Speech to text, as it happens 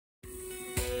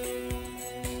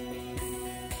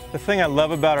The thing I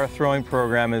love about our throwing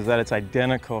program is that it's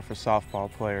identical for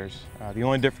softball players. The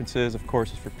only difference is, of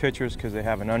course, is for pitchers because they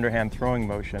have an underhand throwing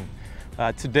motion.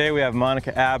 Today we have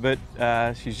Monica Abbott.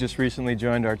 She's just recently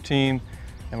joined our team,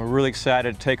 and we're really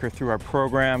excited to take her through our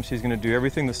program. She's going to do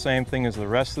everything the same thing as the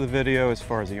rest of the video as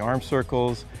far as the arm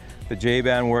circles, the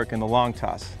J-band work, and the long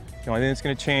toss. The only thing that's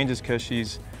going to change is because she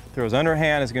throws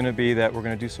underhand is going to be that we're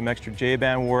going to do some extra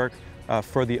J-band work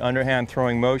for the underhand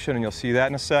throwing motion, and you'll see that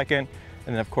in a second.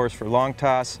 And then of course for long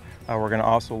toss, we're going to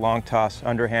also long toss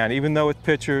underhand. Even though with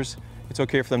pitchers, it's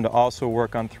okay for them to also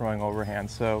work on throwing overhand.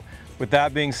 So with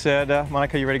that being said,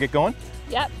 Monica, you ready to get going?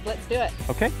 Yep, let's do it.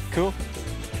 Okay, cool.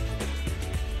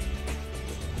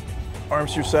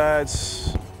 Arms to your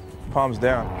sides, palms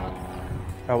down.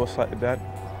 Elbows slightly bent.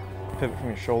 Pivot from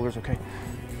your shoulders, okay.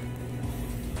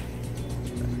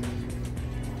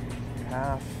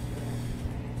 Half.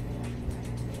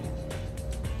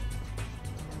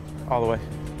 All the way.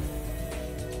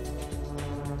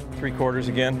 3/4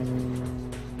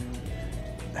 again.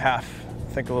 Half.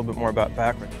 Think a little bit more about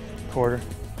backward. Quarter.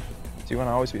 So you want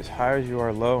to always be as high as you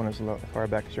are low and as far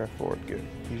back as you are forward. Good.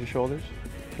 Use your shoulders.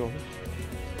 Shoulders.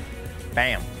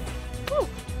 Bam. Woo.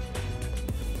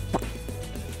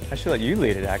 I should let you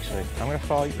lead it actually. I'm going to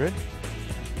follow you. Good?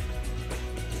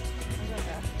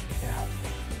 Yeah.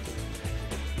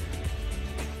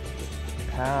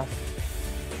 Half.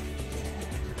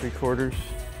 3/4,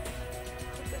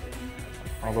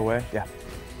 all the way, yeah.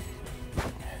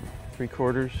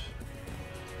 3/4,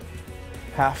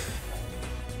 half.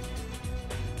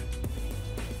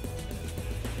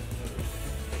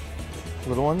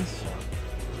 Little ones.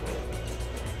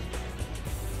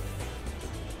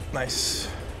 Nice.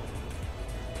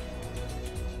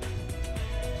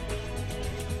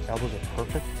 Elbows are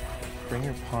perfect. Bring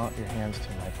your hands to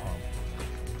my palm.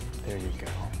 There you go.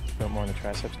 A bit more in the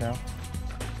triceps now.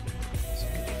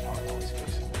 Always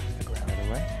facing the ground the other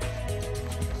way.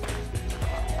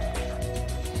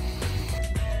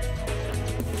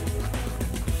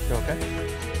 You okay?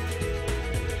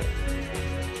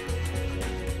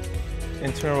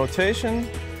 Internal rotation.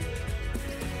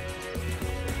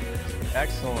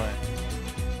 Excellent.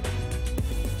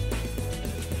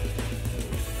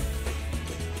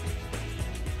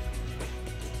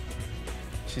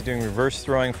 She's doing reverse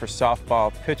throwing for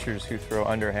softball pitchers who throw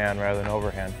underhand rather than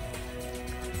overhand.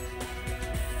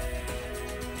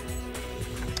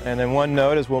 And then one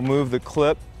note is we'll move the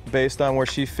clip based on where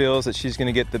she feels that she's going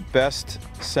to get the best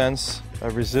sense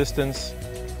of resistance.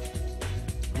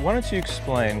 Why don't you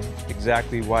explain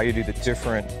exactly why you do the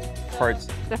different parts?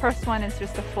 The first one is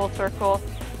just a full circle,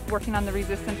 working on the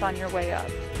resistance on your way up.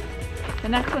 The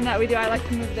next one that we do, I like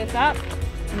to move this up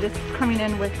and just coming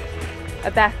in with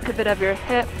a back pivot of your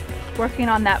hip, working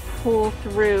on that pull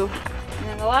through. And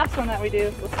then the last one that we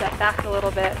do, we'll step back a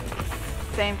little bit.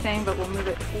 Same thing, but we'll move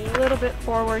it a little bit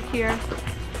forward here,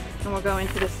 and we'll go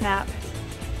into the snap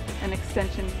and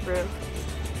extension through.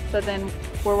 So then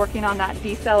we're working on that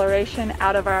deceleration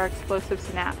out of our explosive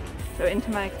snap. So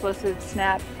into my explosive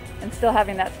snap and still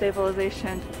having that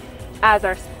stabilization as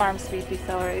our arm speed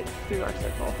decelerates through our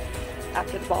circle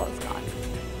after the ball is gone.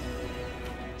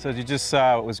 So as you just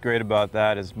saw, what was great about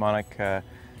that is Monica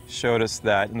showed us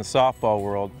that in the softball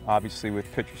world, obviously with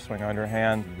pitcher swing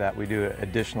underhand, that we do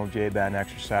additional J-band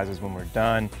exercises when we're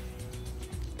done.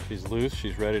 She's loose,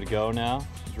 she's ready to go now.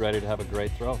 She's ready to have a great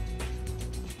throw.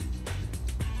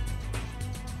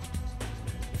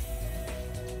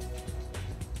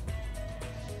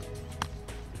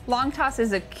 Long toss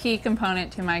is a key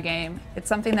component to my game. It's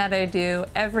something that I do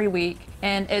every week,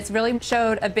 and it's really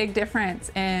showed a big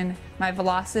difference in my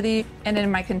velocity and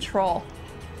in my control.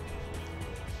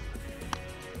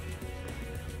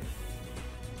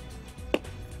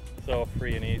 So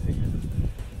free and easy.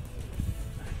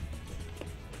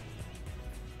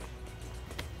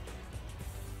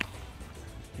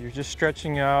 You're just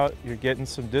stretching out, you're getting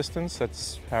some distance,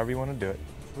 that's however you want to do it.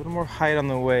 A little more height on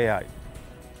the way out.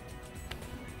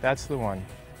 That's the one.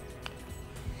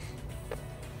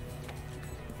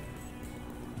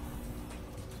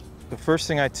 The first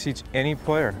thing I teach any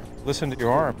player, listen to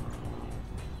your arm.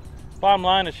 Bottom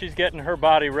line is she's getting her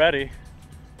body ready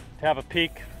to have a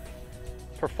peak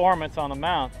performance on the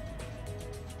mound.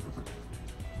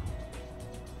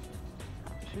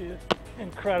 She is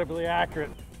incredibly accurate.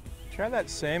 Try that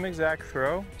same exact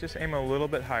throw, just aim a little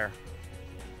bit higher.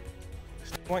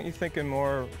 I want you thinking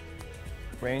more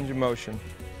range of motion,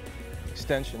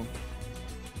 extension.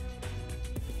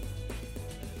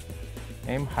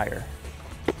 Aim higher.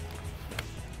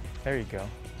 There you go.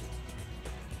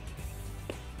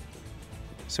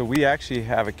 So we actually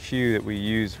have a cue that we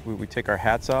use. We take our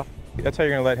hats off That's how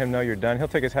you're gonna let him know you're done. He'll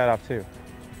take his hat off too.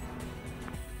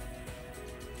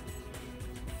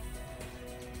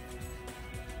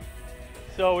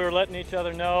 So we were letting each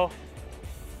other know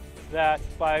that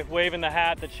by waving the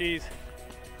hat that she's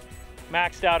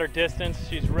maxed out her distance,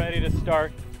 she's ready to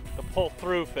start the pull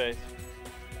through phase.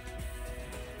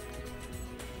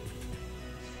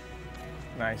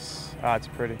 Nice. Ah, it's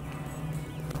pretty.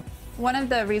 One of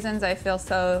the reasons I feel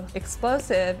so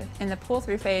explosive in the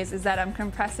pull-through phase is that I'm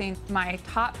compressing my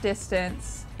top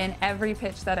distance in every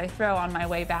pitch that I throw on my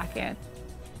way back in.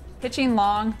 Pitching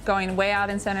long, going way out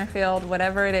in center field,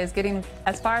 whatever it is, getting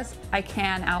as far as I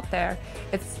can out there.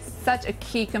 It's such a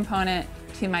key component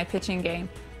to my pitching game.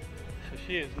 So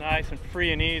she is nice and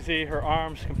free and easy. Her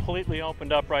arms completely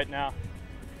opened up right now.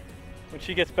 When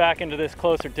she gets back into this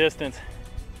closer distance,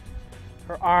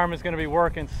 her arm is going to be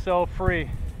working so free,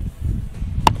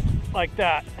 like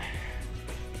that.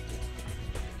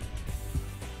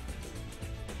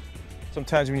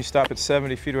 Sometimes when you stop at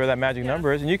 70 feet where that magic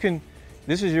number is, and you can,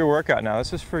 this is your workout now.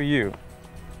 This is for you.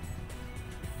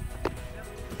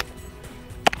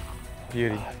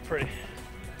 Beauty. Oh, pretty.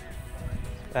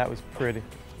 That was pretty.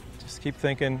 Just keep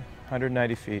thinking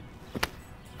 190 feet.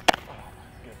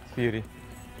 Beauty.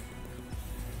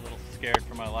 A little scared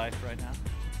for my life right now.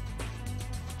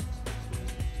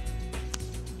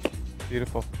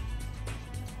 Beautiful.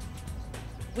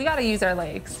 We got to use our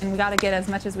legs and we got to get as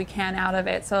much as we can out of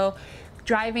it. So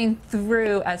driving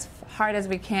through as hard as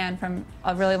we can from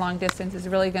a really long distance is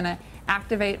really going to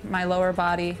activate my lower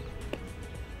body.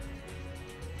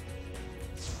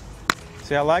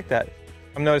 See, I like that.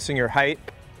 I'm noticing your height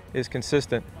is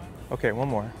consistent. Okay, one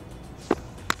more.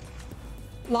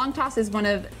 Long toss is one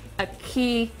of a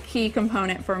key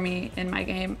component for me in my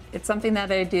game. It's something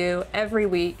that I do every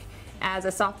week. As a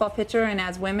softball pitcher and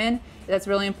as women, that's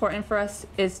really important for us,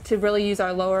 is to really use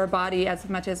our lower body as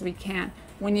much as we can.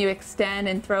 When you extend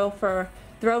and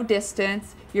throw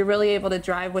distance, you're really able to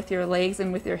drive with your legs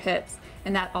and with your hips,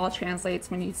 and that all translates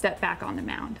when you step back on the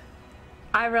mound.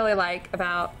 I really like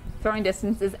about throwing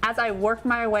distances, as I work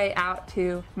my way out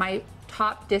to my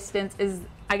top distance, is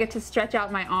I get to stretch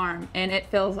out my arm and it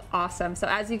feels awesome. So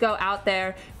as you go out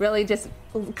there, really just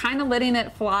kind of letting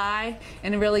it fly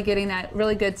and really getting that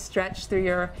really good stretch through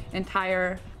your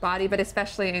entire body, but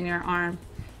especially in your arm.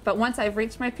 But once I've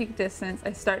reached my peak distance,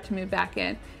 I start to move back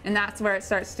in, and that's where it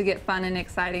starts to get fun and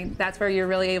exciting. That's where you're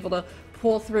really able to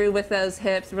pull through with those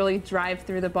hips, really drive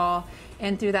through the ball.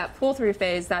 And through that pull through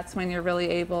phase, that's when you're really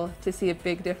able to see a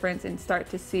big difference and start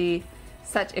to see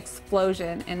such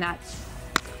explosion, and that's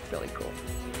really cool.